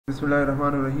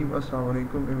Bismillahirrahmanirrahim. Assalamu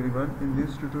alaikum everyone. In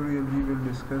this tutorial we will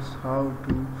discuss how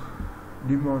to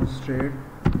demonstrate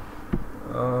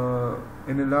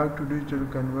analog to digital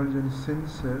conversion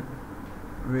sensor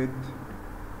with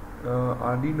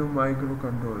arduino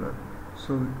microcontroller.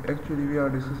 So actually we are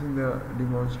discussing the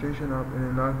demonstration of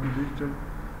analog to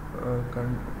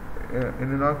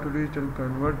digital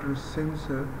converter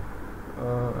sensor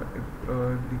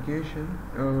application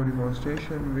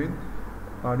demonstration with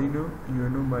Arduino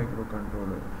UNO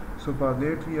microcontroller. So for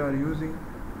that we are using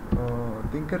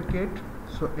tinkercad.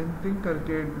 So in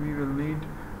tinkercad we will need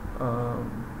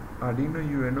Arduino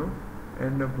UNO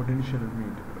and a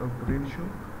potentiometer.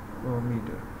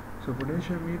 So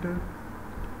potentiometer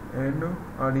and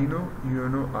Arduino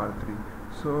UNO R3.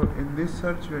 So in this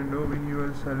search window, when you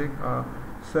will select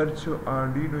search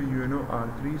Arduino UNO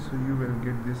R3, so you will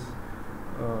get this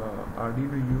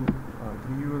Arduino U3.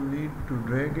 You will need to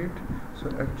drag it. So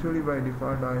actually by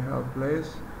default I have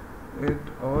placed it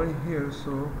over here,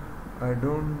 so I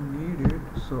don't need it,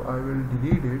 so I will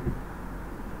delete it.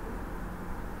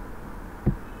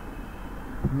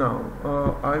 Now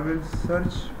I will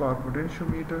search for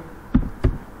potentiometer.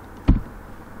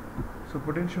 So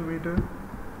potentiometer,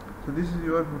 so this is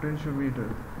your potentiometer.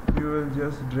 You will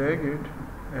just drag it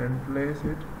and place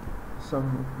it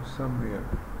somewhere.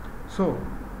 So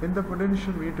in the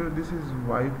potentiometer, this is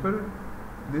wiper,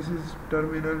 this is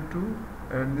terminal 2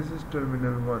 and this is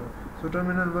terminal 1. So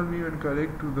terminal 1 we will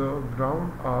connect to the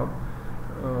ground of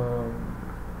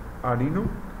Arduino,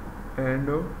 and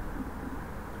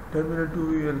terminal 2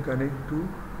 we will connect to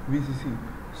VCC.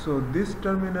 So this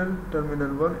terminal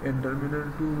 1 and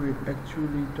terminal 2 will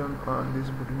actually turn on this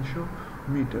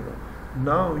potentiometer.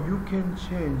 Now you can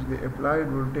change the applied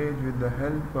voltage with the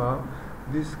help of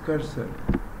this cursor.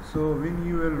 So when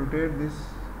you will rotate this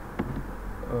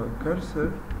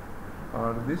cursor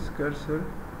or this cursor,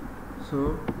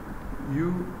 so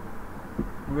you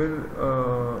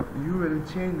will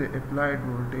change the applied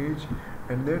voltage,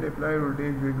 and that applied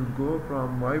voltage will go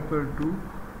from wiper to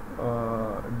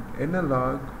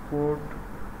analog port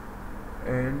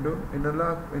and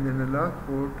analog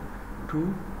port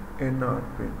to NOT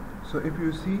pin. So if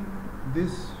you see,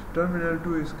 this terminal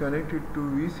 2 is connected to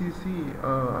VCC,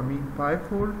 5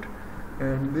 volt,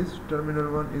 and this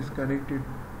terminal 1 is connected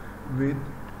with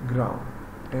ground,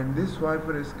 and this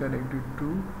wiper is connected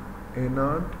to a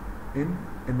NOT in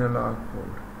analog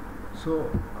port. So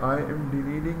I am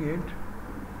deleting it,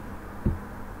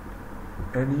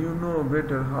 and you know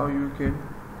better how you can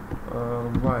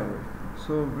wire it.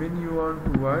 So when you want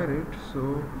to wire it,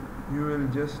 so you will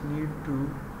just need to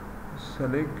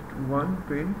select one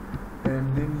pin,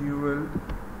 and then you will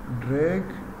drag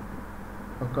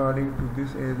according to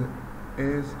this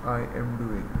as I am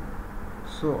doing.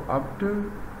 So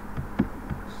after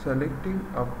selecting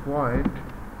a point,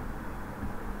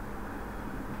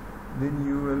 then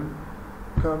you will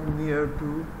come near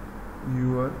to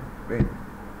your pin.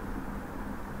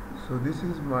 So this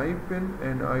is my pin,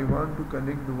 and I want to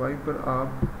connect the wiper of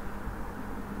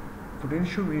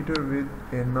potentiometer with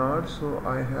a NOT, so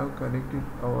I have connected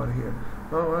over here.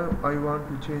 Now I want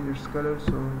to change its color,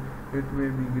 so it may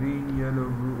be green, yellow,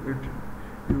 blue.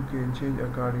 You can change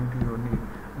according to your need.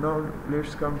 Now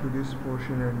let's come to this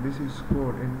portion, and this is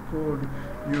code. In code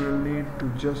you will need to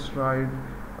just write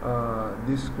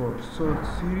this code. So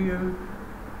serial,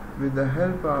 with the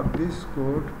help of this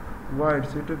code, while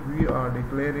setup we are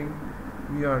declaring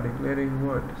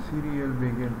what?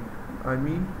 Serial.begin.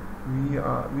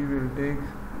 We will take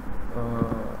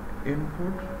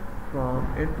input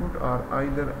or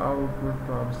either output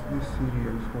from this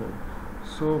serial 4.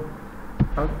 So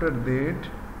after that,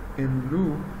 in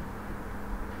loop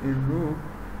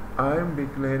I am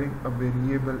declaring a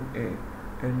variable a,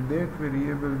 and that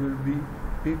variable will be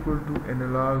equal to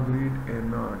analogRead a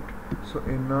NOT. So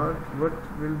a NOT, what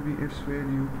will be its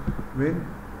value when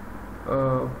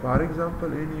for example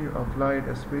when you applied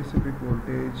a specific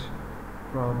voltage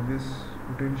from this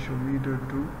potentiometer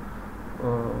to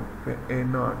a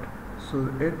NOT, so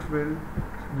it will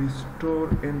be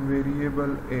stored in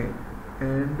variable a,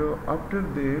 and after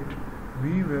that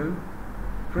we will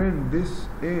print this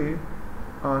a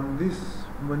on this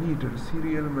monitor,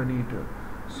 serial monitor.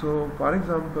 So for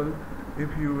example,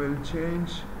 if you will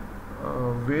change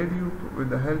value with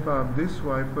the help of this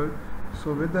wiper,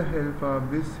 so with the help of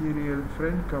this serial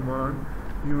print command,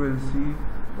 you will see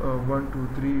 1, 2,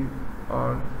 3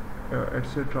 or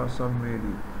etc. some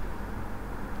value.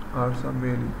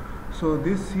 So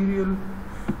this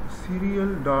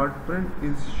serial.print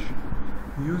is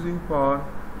using for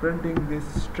printing this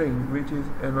string, which is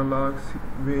analog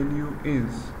value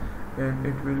is, and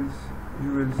it will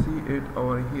you will see it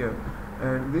over here.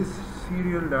 And this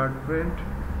Serial.print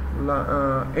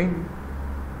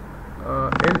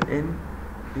ln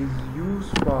is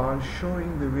used for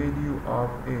showing the value of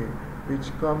A,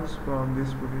 which comes from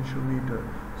this potentiometer.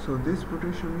 So this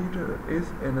potentiometer is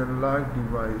an analog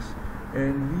device,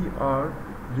 and we are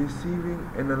receiving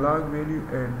analog value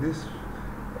at this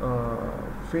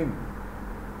pin,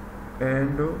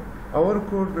 and our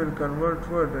code will convert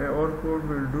what our code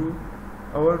will do.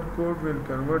 Our code will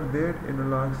convert that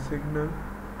analog signal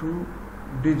to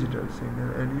digital signal,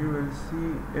 and you will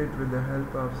see it with the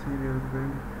help of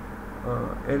Serial.print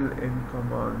ln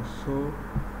command. So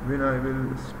when I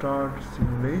will start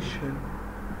simulation,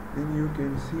 then you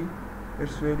can see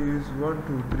its value is 1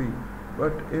 2 3.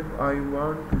 But if I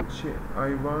want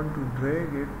to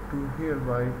drag it to here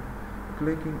by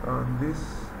clicking on this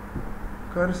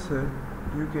cursor,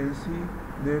 you can see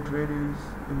that value is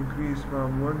increased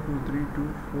from 1 2 3 to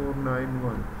 4 9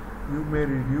 1. You may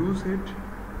reduce it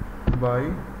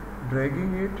by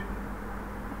dragging it,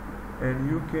 and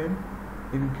you can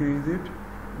increase it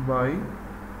by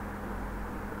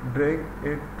drag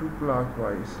it to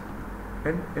clockwise,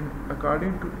 and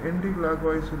according to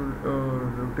anti-clockwise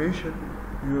rotation,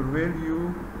 your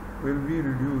value will be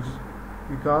reduced,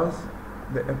 because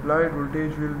the applied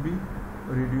voltage will be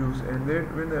reduced, and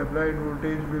that when the applied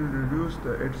voltage will reduce,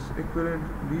 its equivalent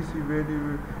DC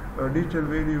value, digital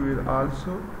value will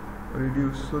also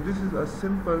reduce. So this is a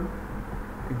simple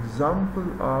example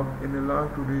of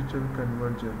analog to digital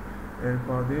conversion, and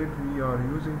for that we are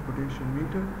using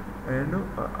potentiometer and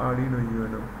arduino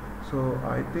UNO. So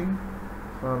I think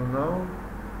for now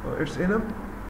it's enough.